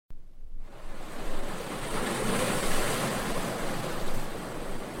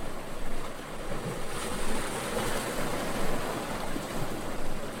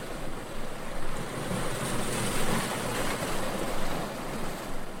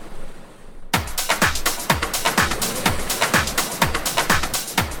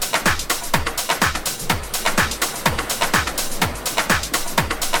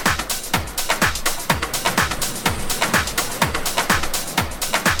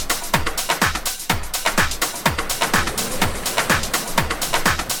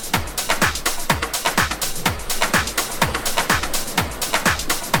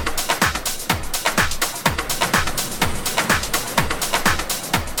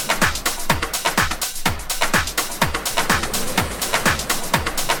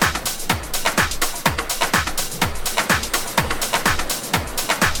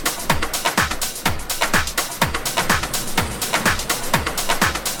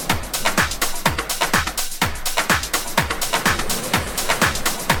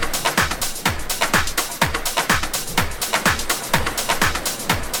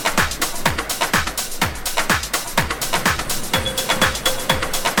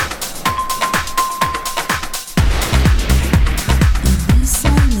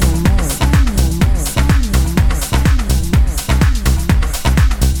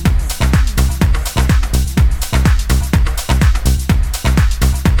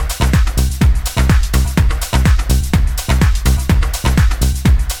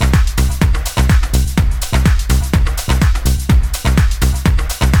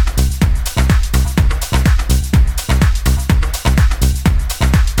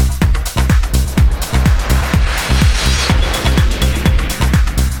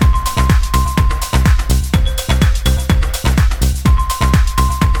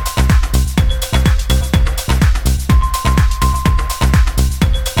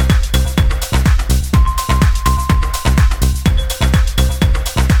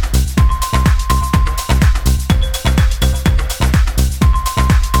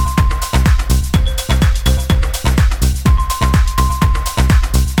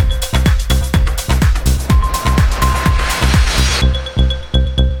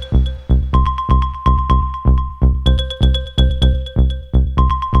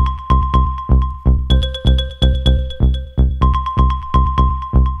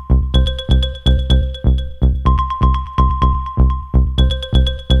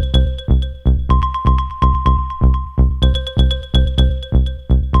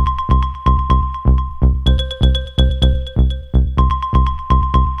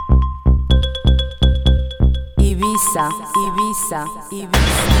Ibiza, Ibiza,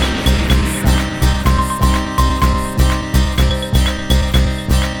 Ibiza.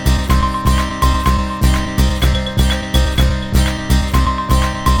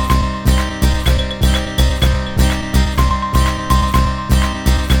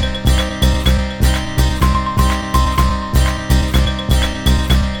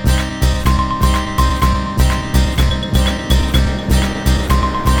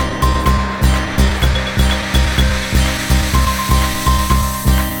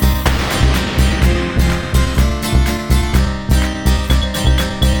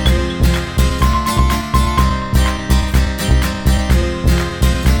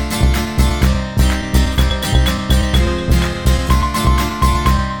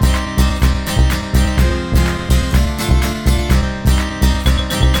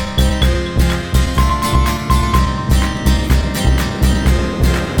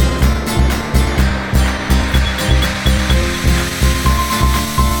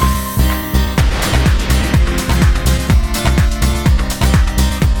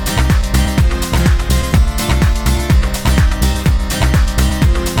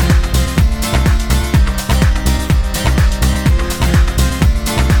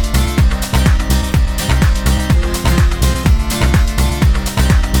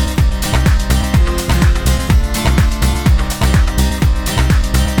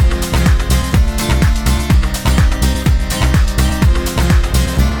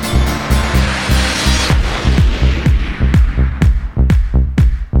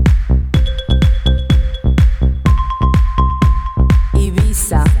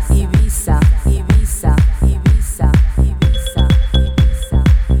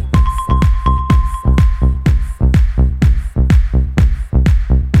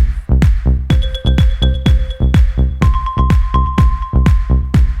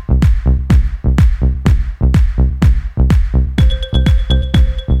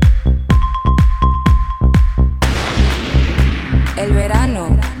 El verano,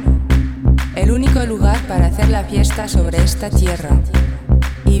 el único lugar para hacer la fiesta sobre esta tierra.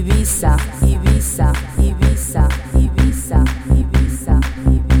 Ibiza, Ibiza, Ibiza, Ibiza, Ibiza,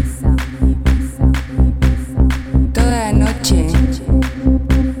 Ibiza, Ibiza. Toda la noche.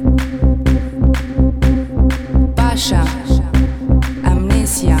 Pasha,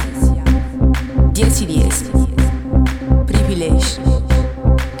 Amnesia, 10 y 10. Privilege,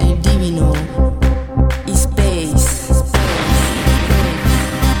 el divino.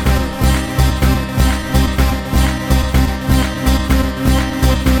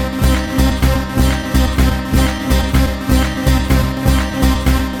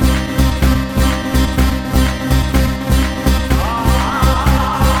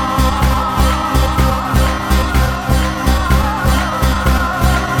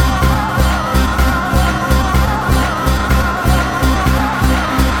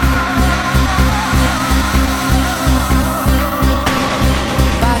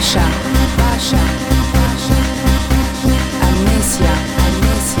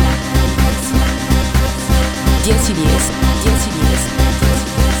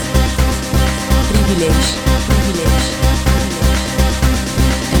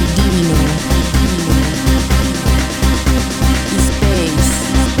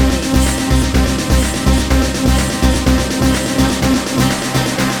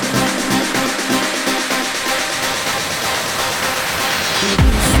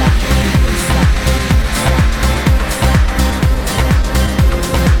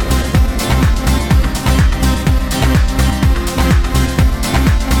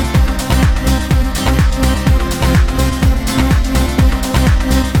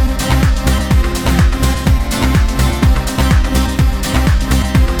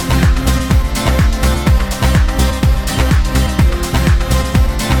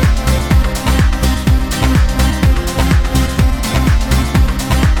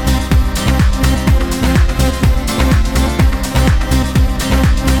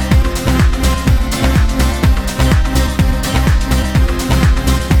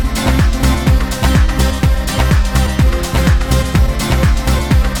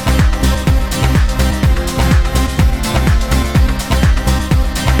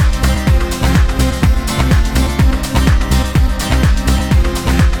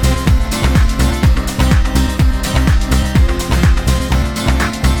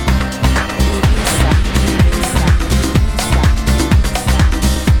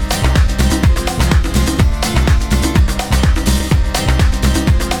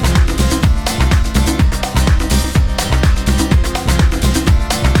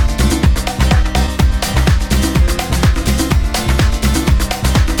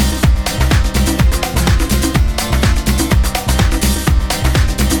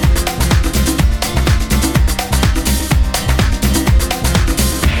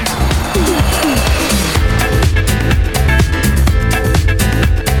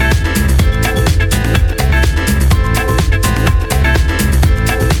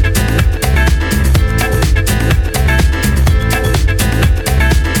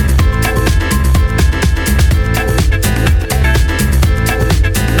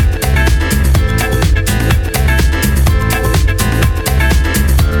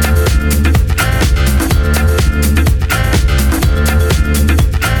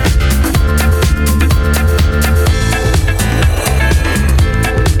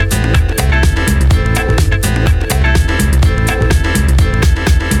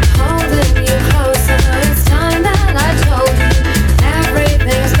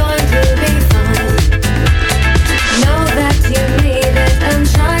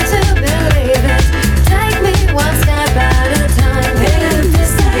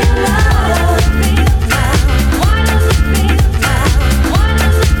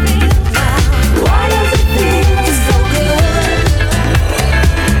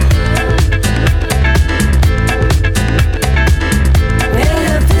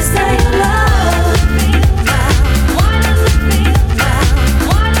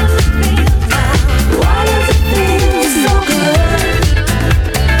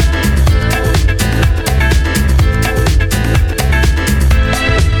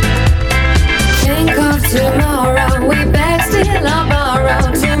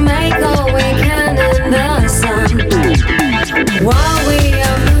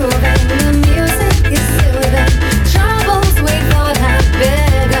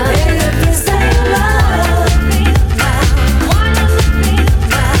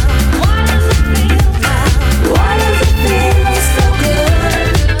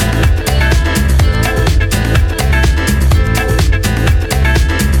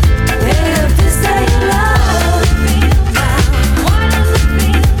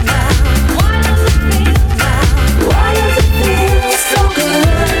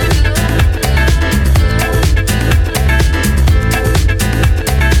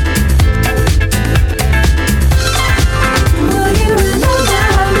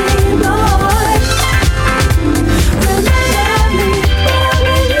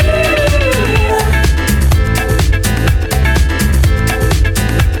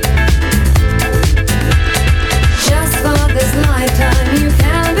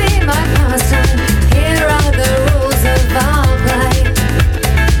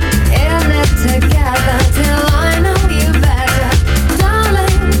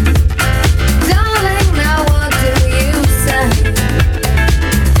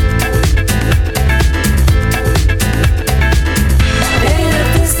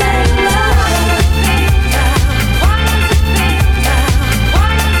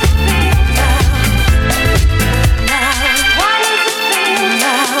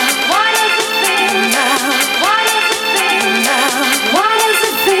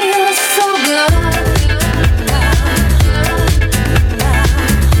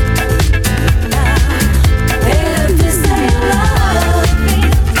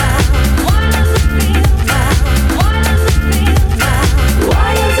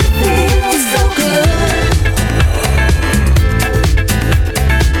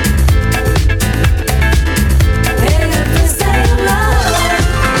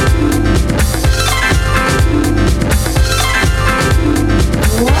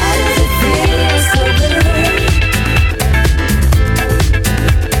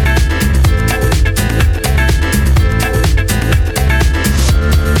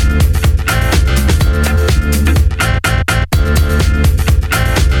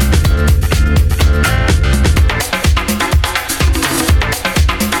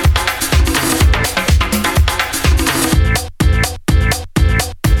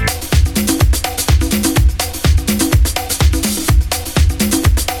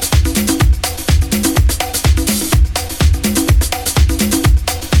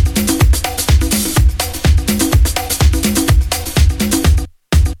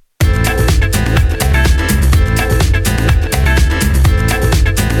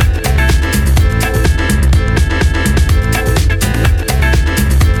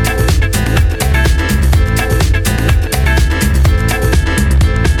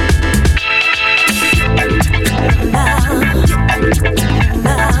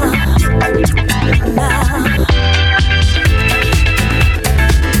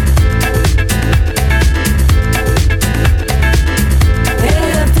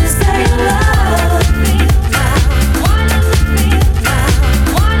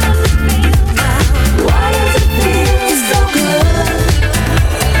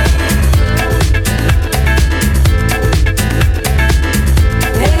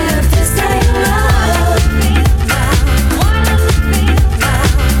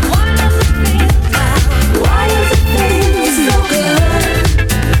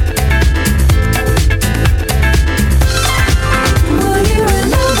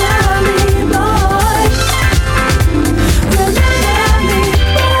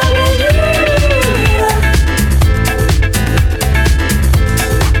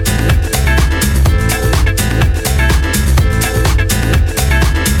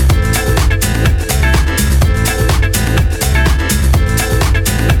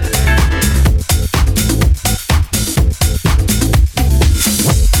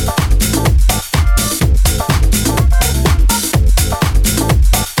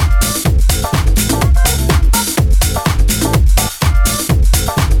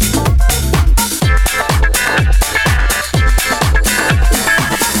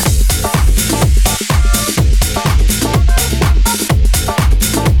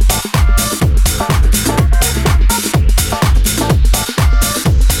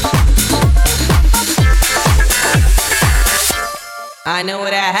 I know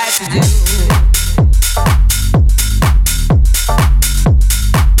what I had to do.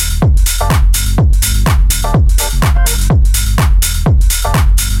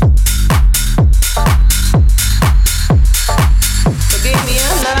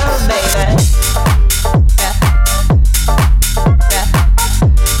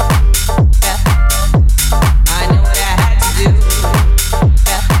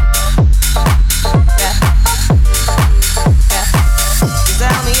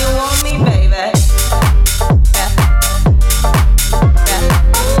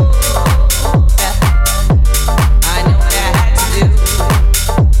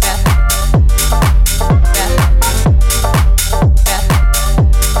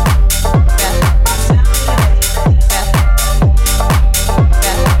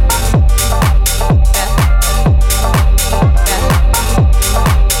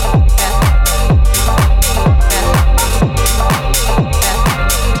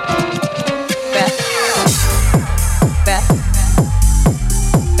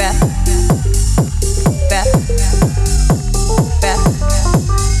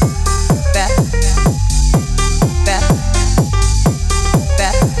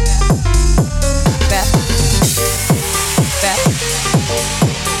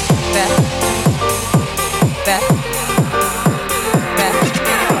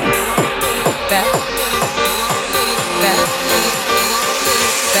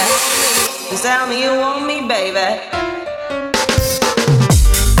 Tell me you want me, baby.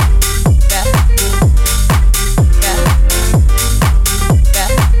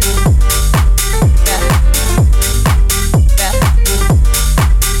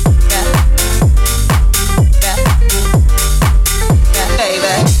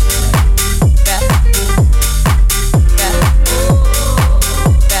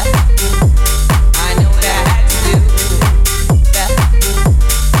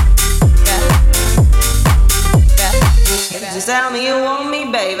 Tell me you want me,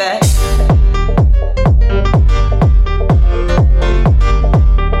 baby.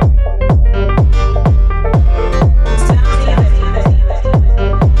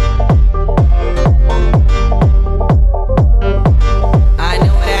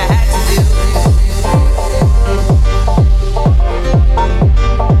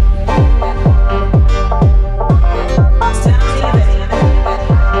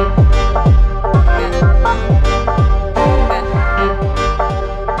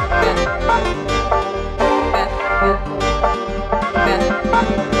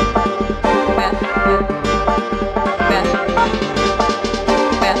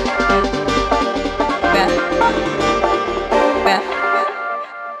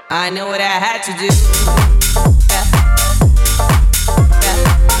 I know what I had to do.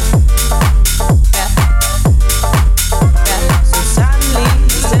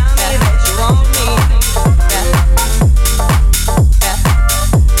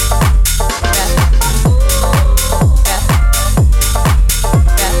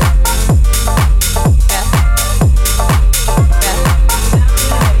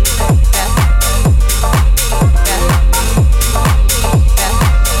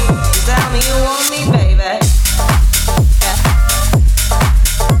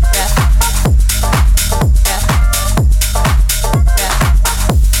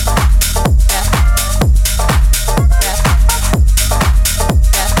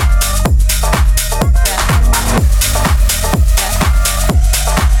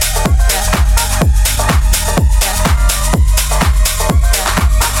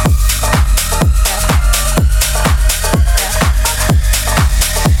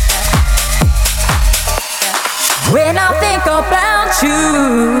 When I think about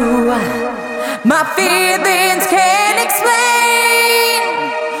you, my feelings can't explain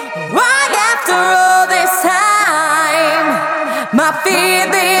why after all this time, my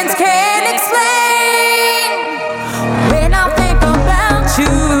feelings can't explain. When I think about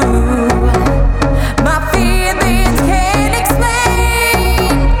you, my feelings can't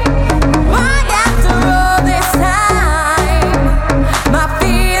explain why after all this time, my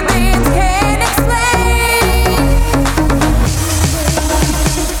feelings can't explain.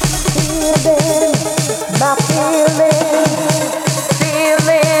 My feeling,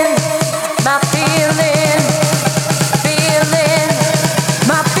 my feeling,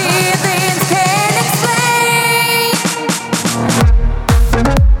 my feelings can't explain.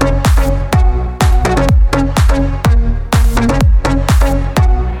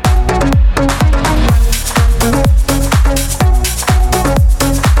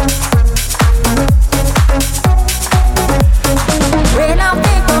 When I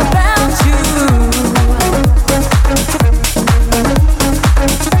think about you,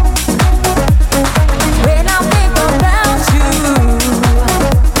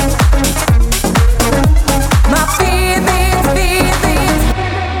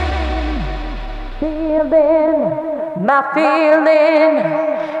 my feeling.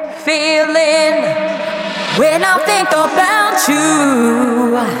 When I think about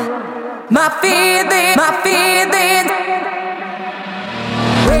you, my feeling.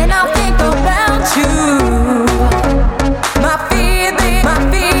 When I think about you, my feeling.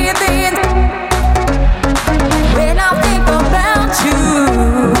 When I think about you,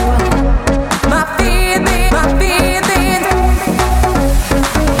 my feeling.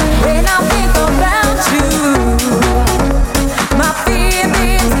 When I think about you, my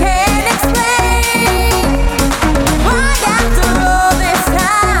feelings can't explain why after all this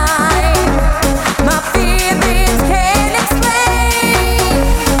time, my feelings can't explain.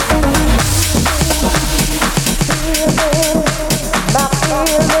 My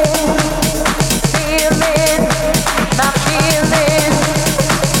feelings,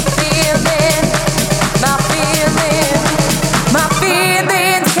 my feelings, my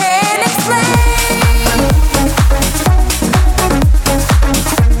feelings can't explain.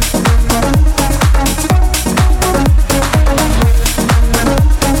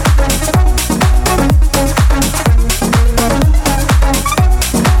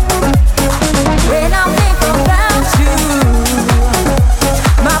 When I think about you,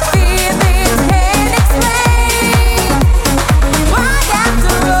 my feelings can't explain why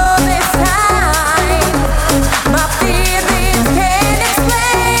after all this time, my feelings can't explain.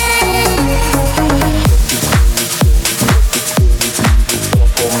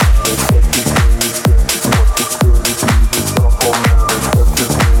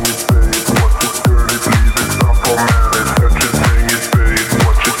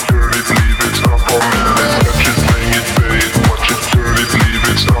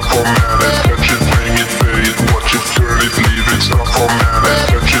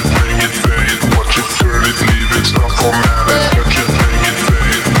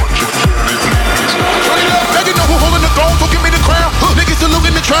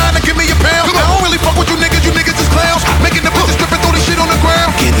 Trying to give me a pound. I don't really fuck with you niggas is clowns. Making the bitches stripping, throw this shit on the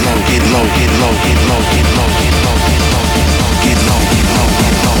ground. Get low, get low, get low, get low, get low, get low, get low, get low, get low, get low,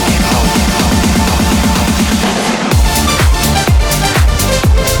 get low, get low.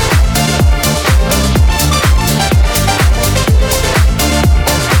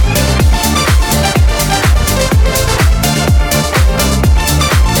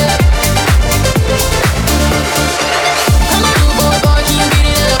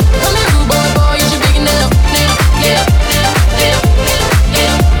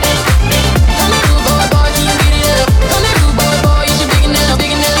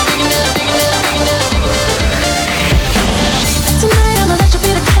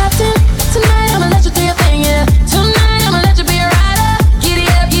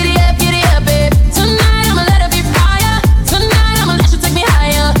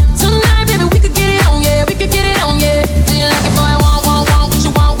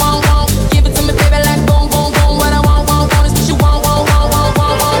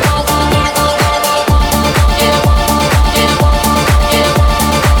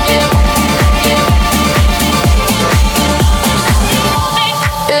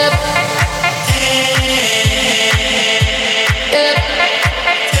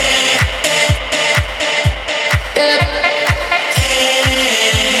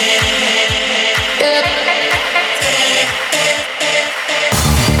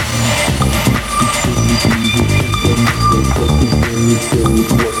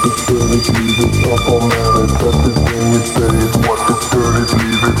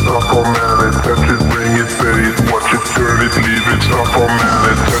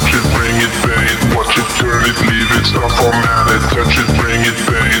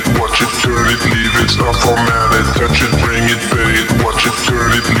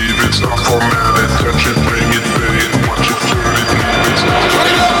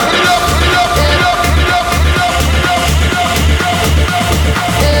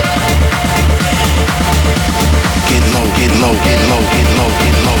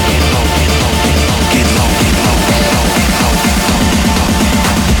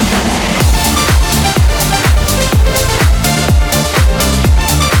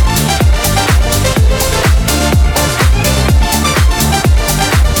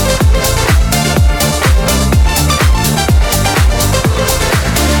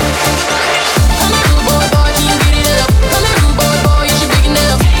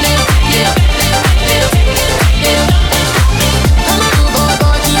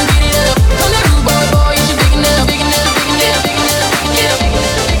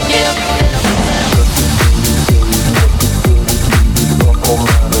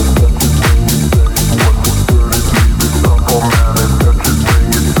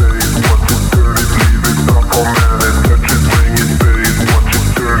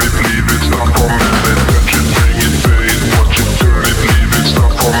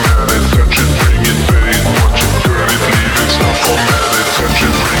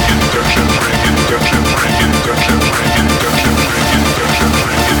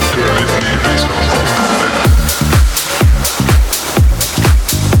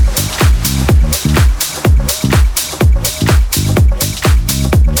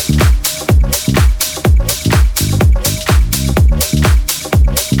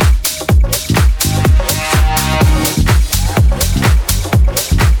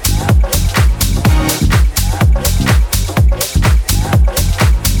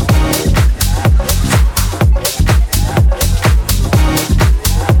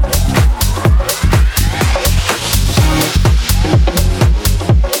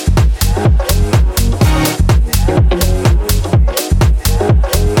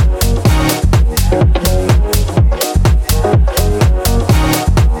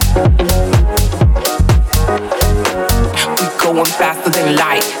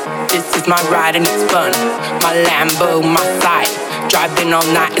 Driving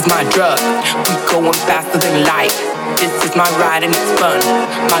all night is my drug. We going faster than light. This is my ride and it's fun.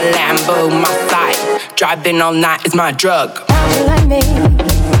 My Lambo, my sight. Driving all night is my drug. How'd you like me?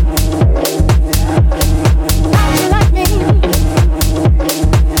 How'd you like me?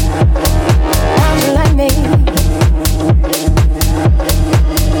 How'd you like me?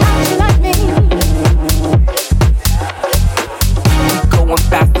 How'd you like me? We going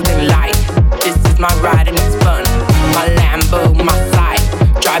faster than light. This is my ride and it's fun. My Lambo, my sight.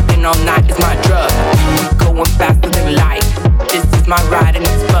 Driving all night is my drug. We going faster than light. This is my ride and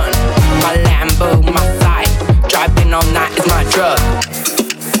it's fun. My Lambo, my sight. Driving all night is my drug.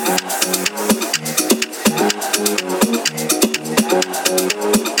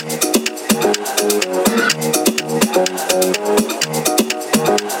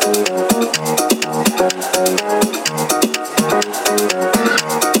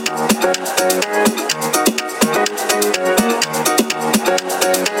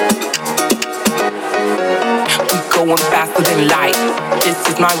 Going faster than light. This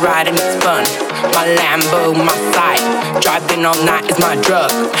is my ride and it's fun. My Lambo, my sight. Driving all night is my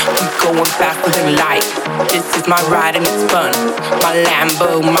drug. We going faster than light. This is my ride and it's fun. My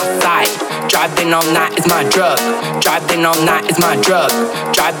Lambo, my sight. Driving all night is my drug. Driving all night is my drug.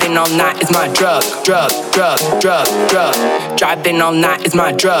 Driving all night is my drug. Drug, drug, drug, drug. Driving all night is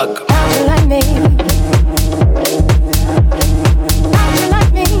my drug. How'd you like me? How'd you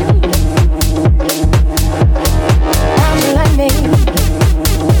like me? How'd you like me? How'd you like me?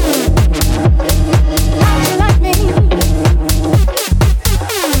 How'd you like me?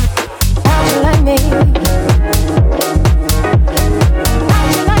 How'd you like me?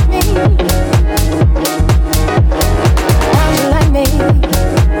 How'd you like me?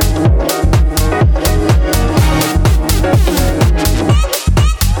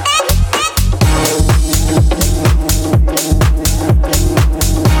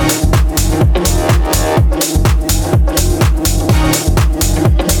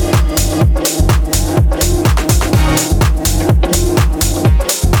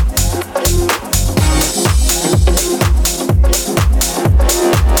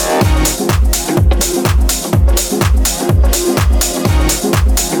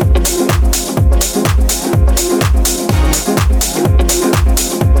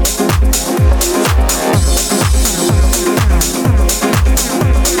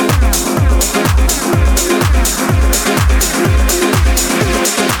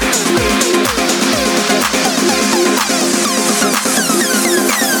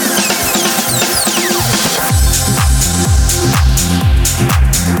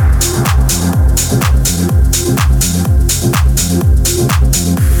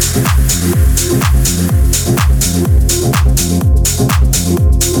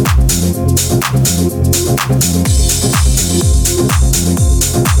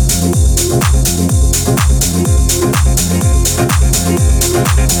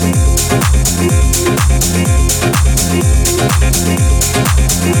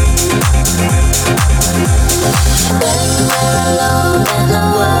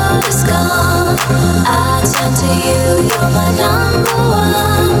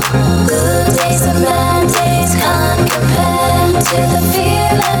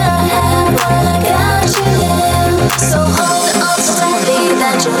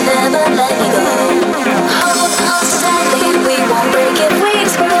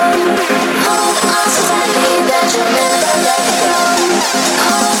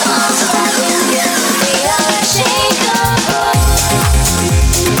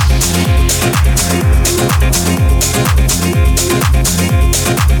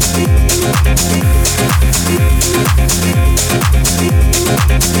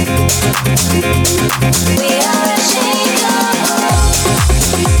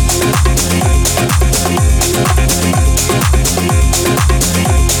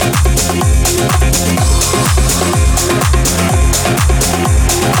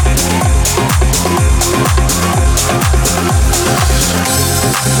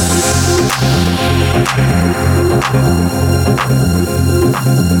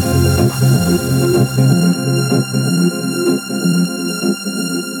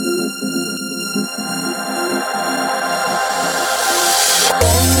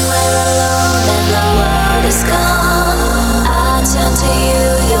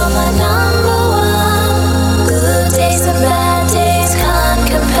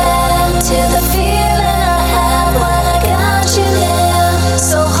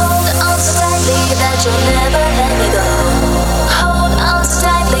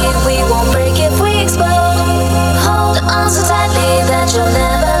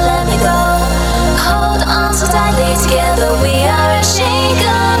 Together we are a shame.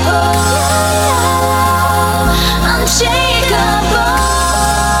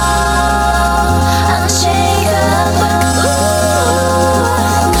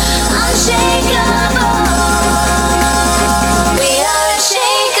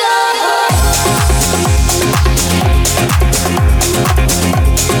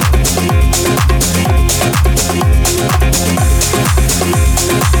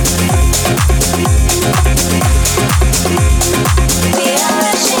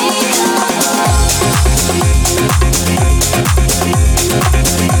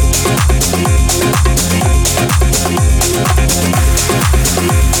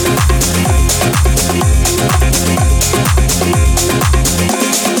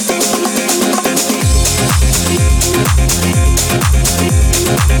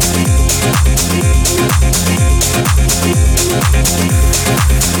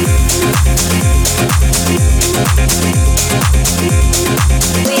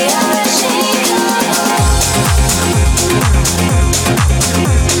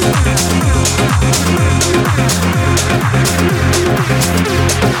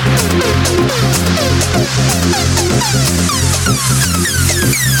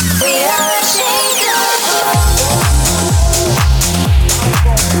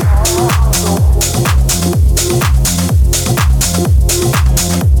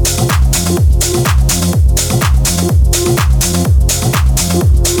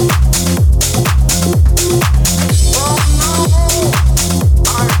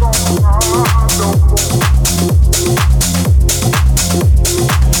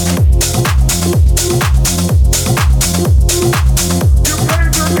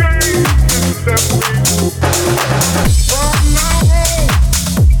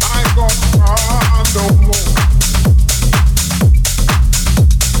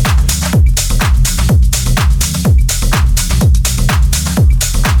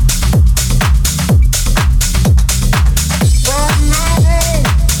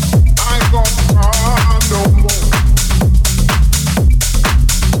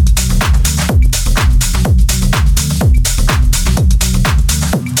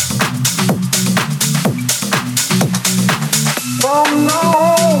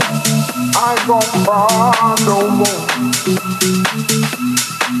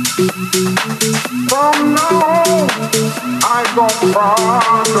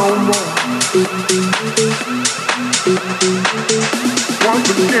 cry no more. Once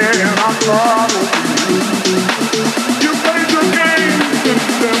again, I cry over you. You played your game and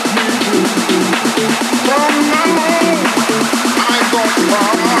left me blue. From now on, I don't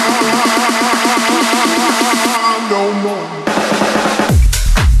cry no more.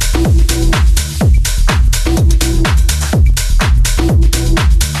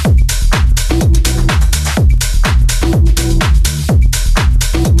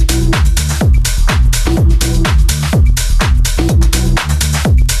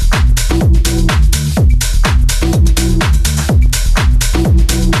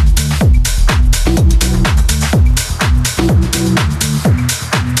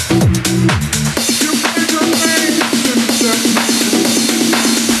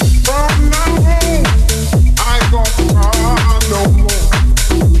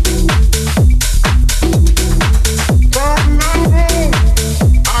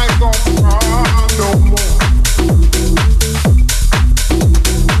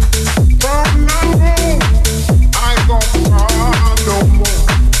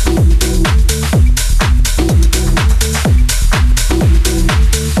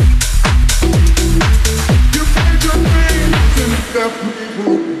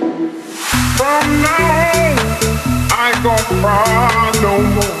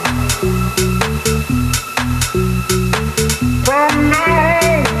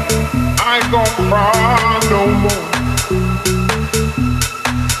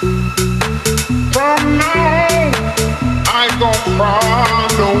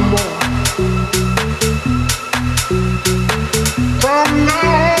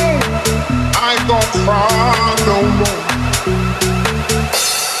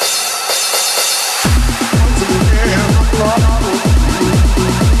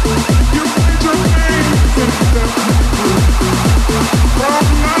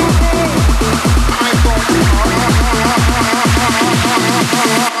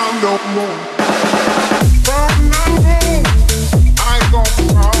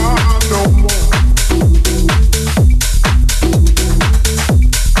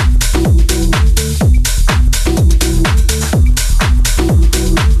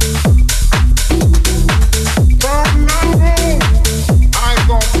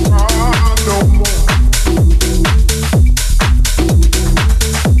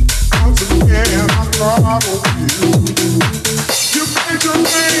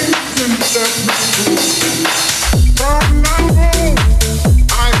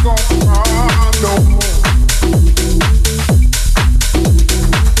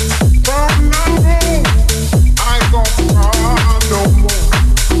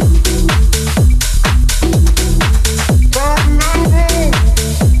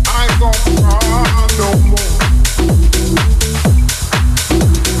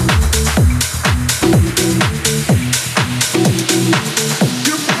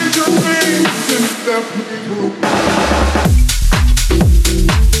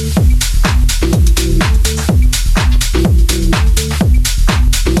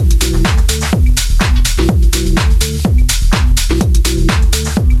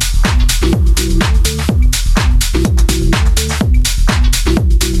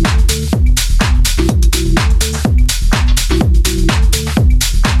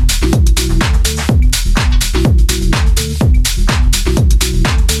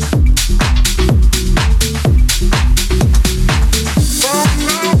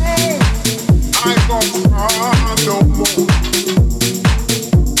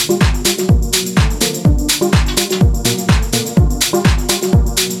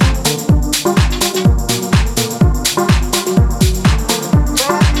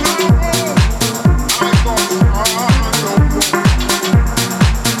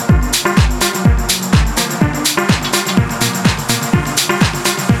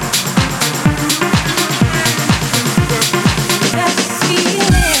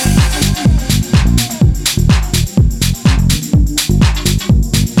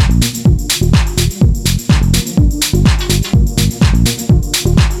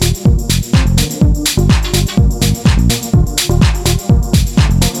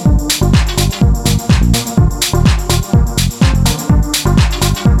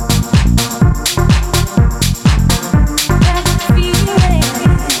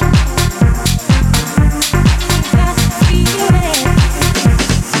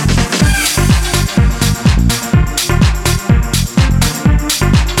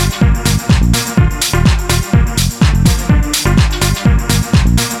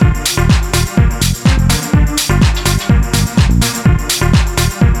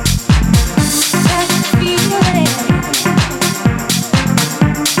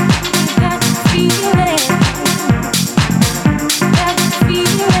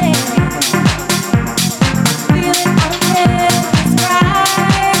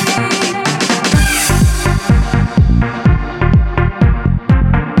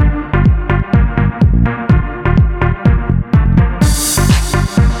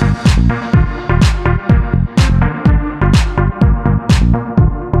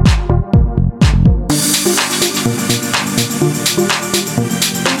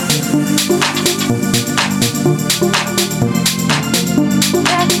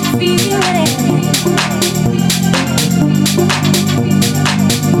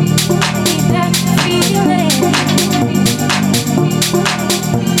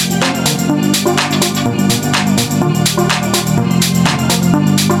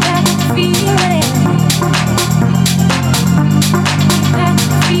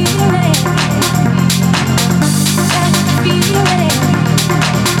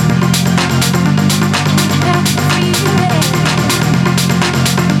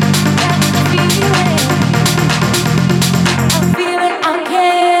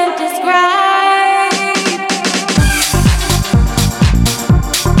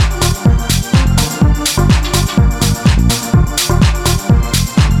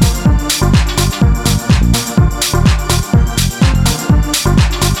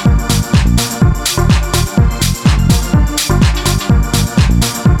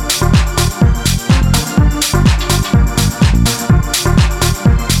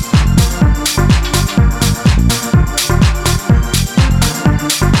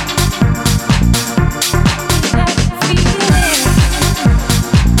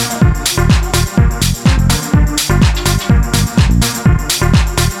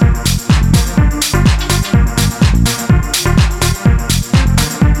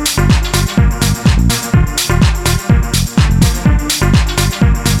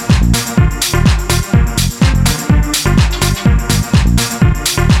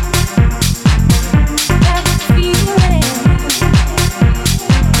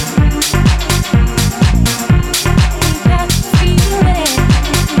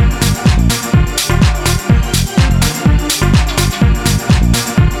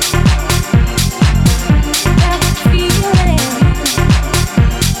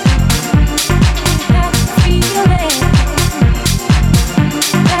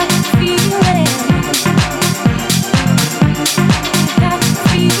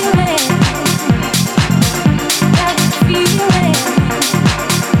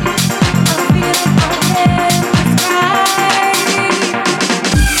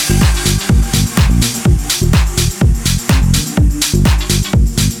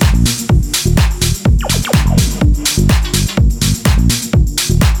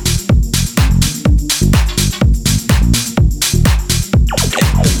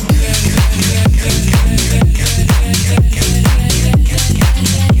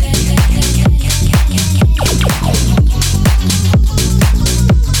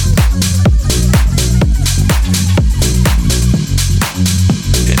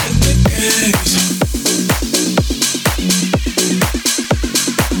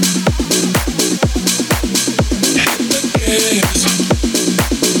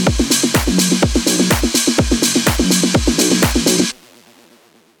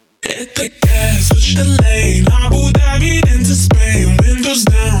 Hit the gas, switch the lane. Abu Dhabi into Spain. Windows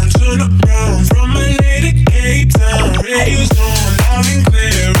down, turn around. From LA to Cape Town. Radio's on, loud and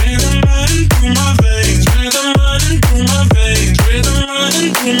clear. Rhythm running through my veins. Rhythm running through my veins. Rhythm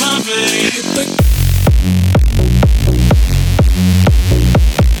running through my veins. Hit the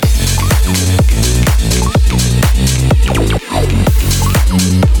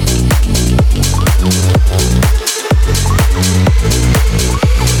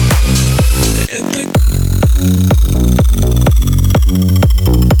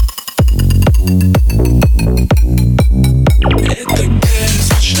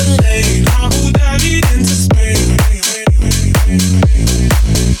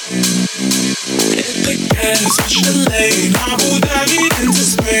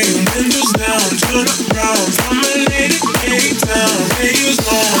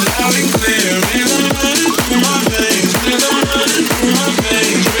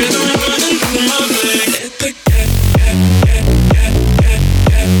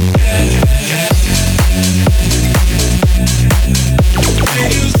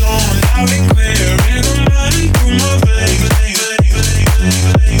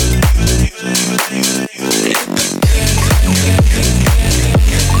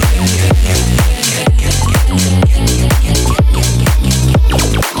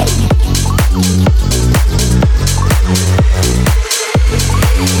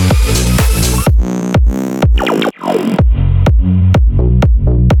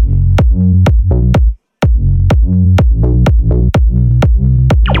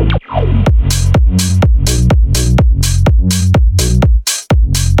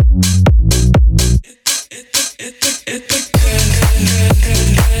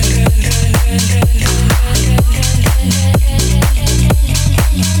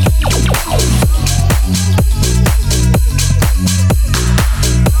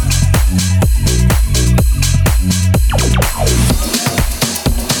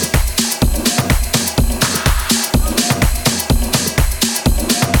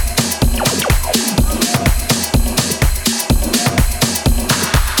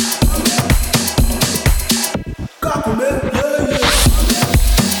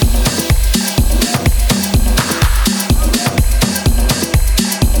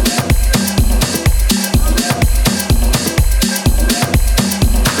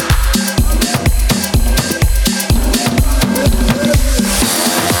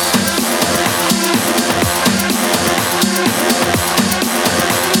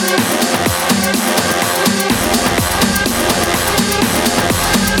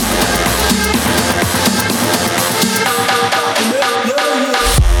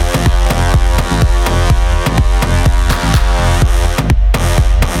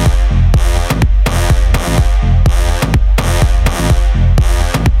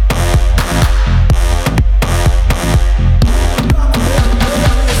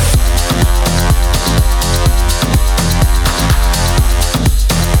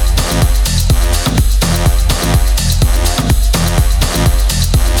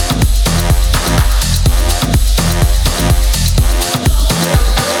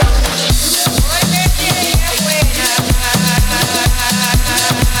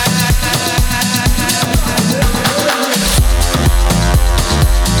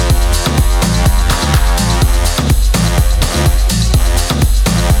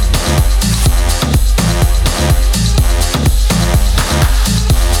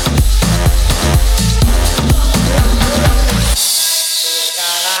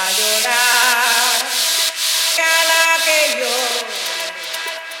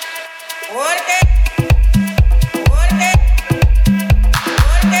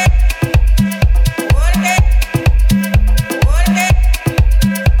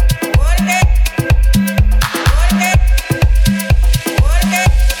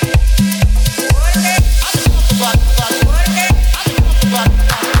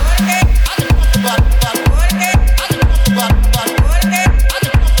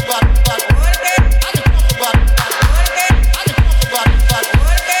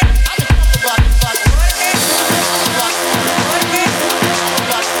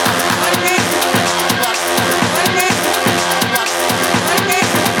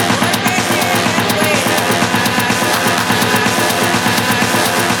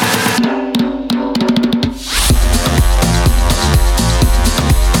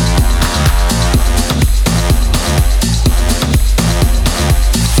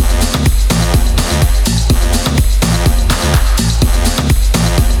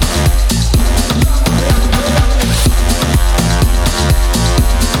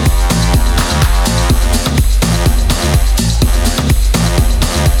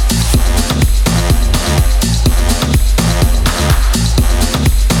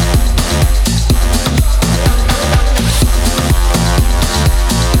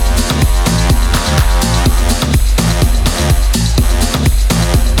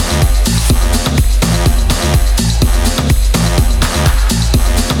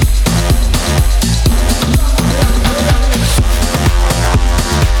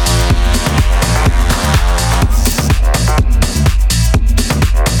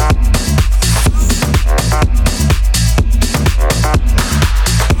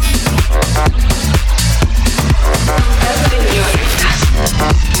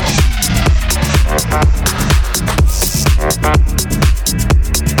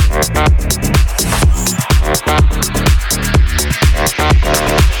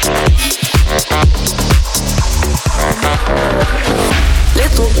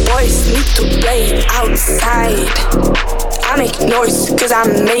cause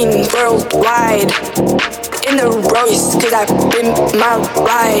I'm main worldwide. In the Royce, cause I been my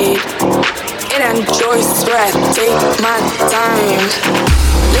ride. In a Joyce where I take my time.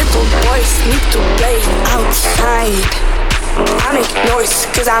 Little boys need to play outside. I make noise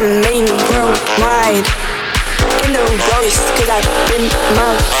cause I'm main worldwide. In the Royce cause I been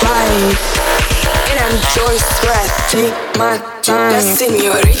my ride. In a Joyce where I take my time. La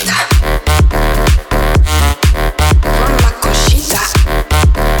señorita, mamma cosita.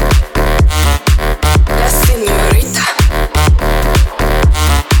 La señorita,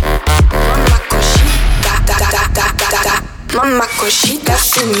 mamma cosita, da da da da da da. Mamma cosita,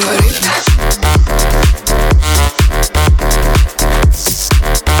 señorita.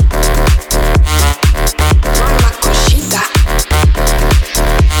 Mamma cosita.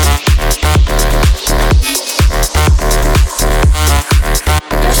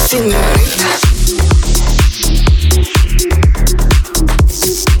 La señorita.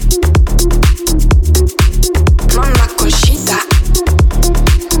 Mamma cosita.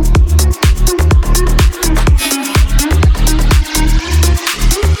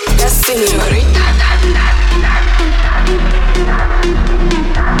 La señorita.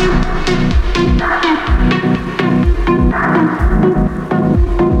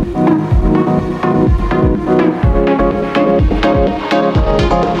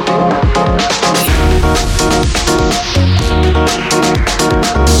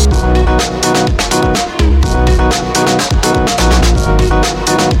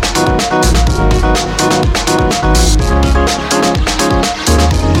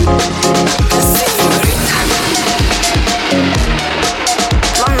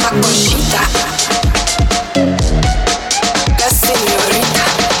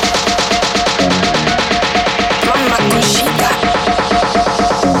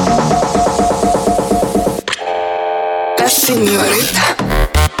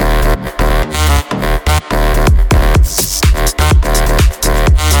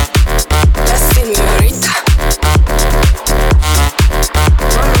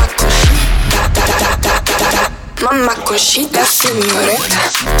 Mamma cosita, señorita.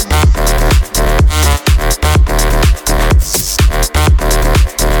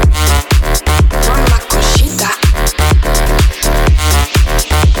 Mamma cosita.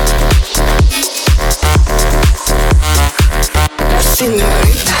 La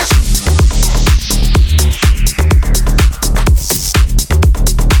señorita.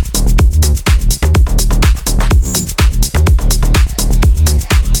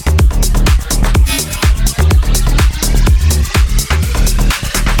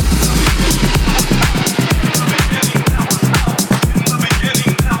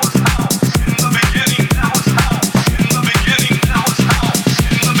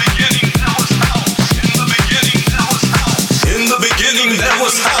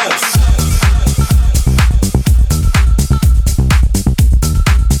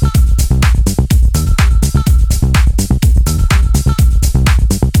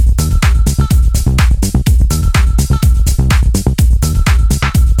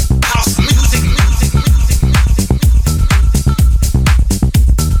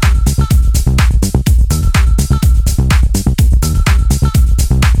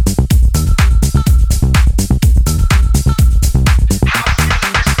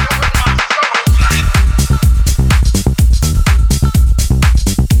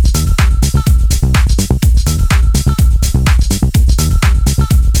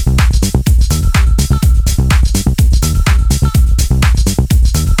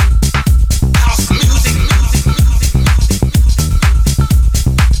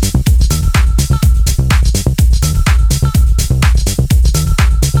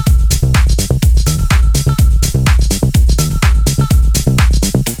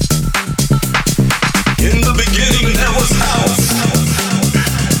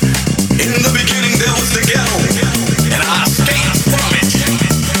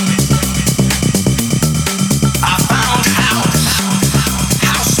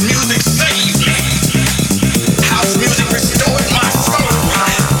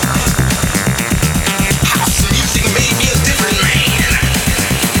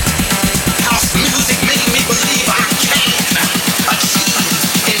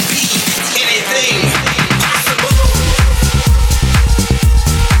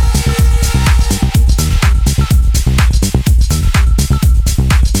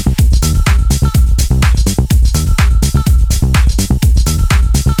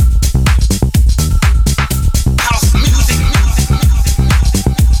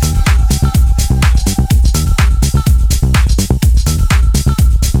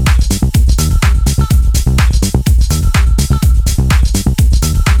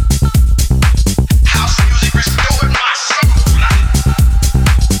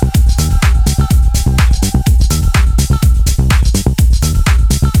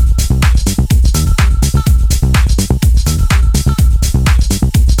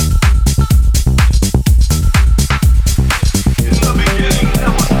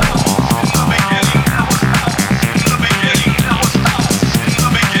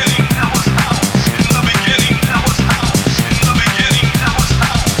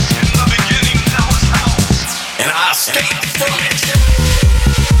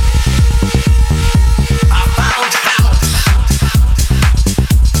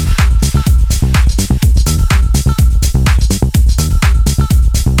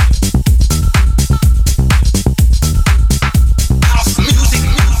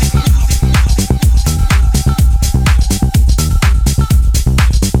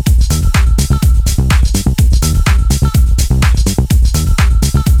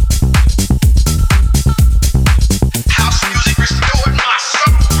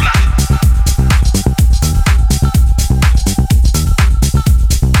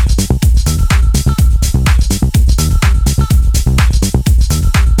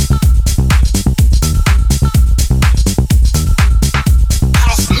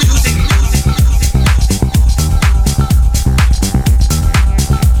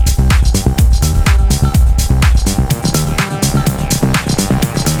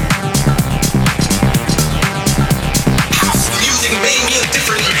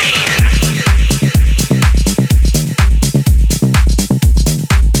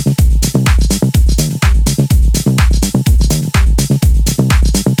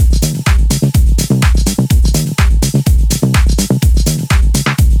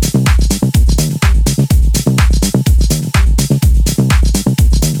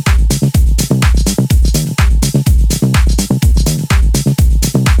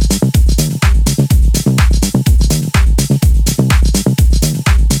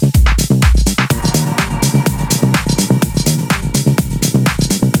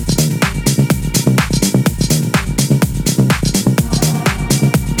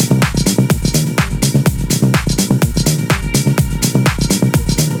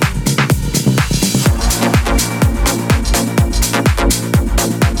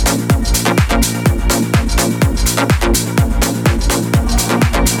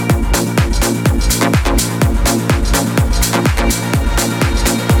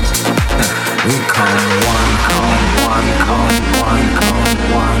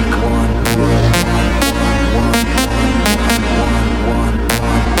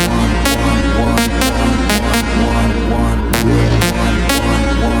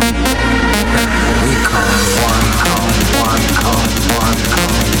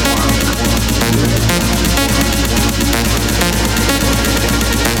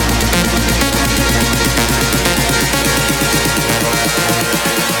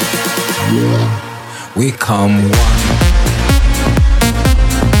 We come one.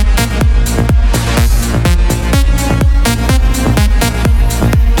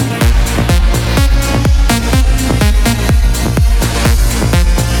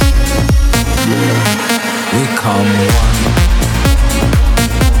 We come one.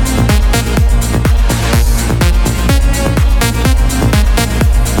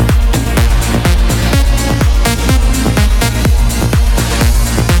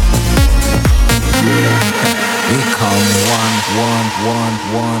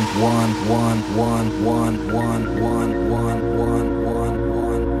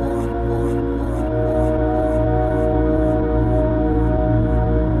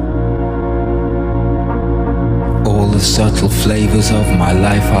 All the subtle flavors of my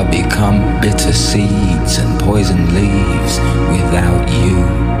life are become bitter seeds and poison leaves without you.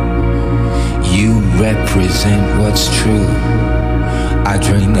 You represent what's true. I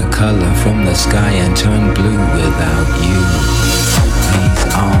drain the color from the sky and turn blue without you.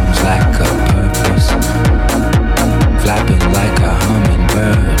 These arms lack a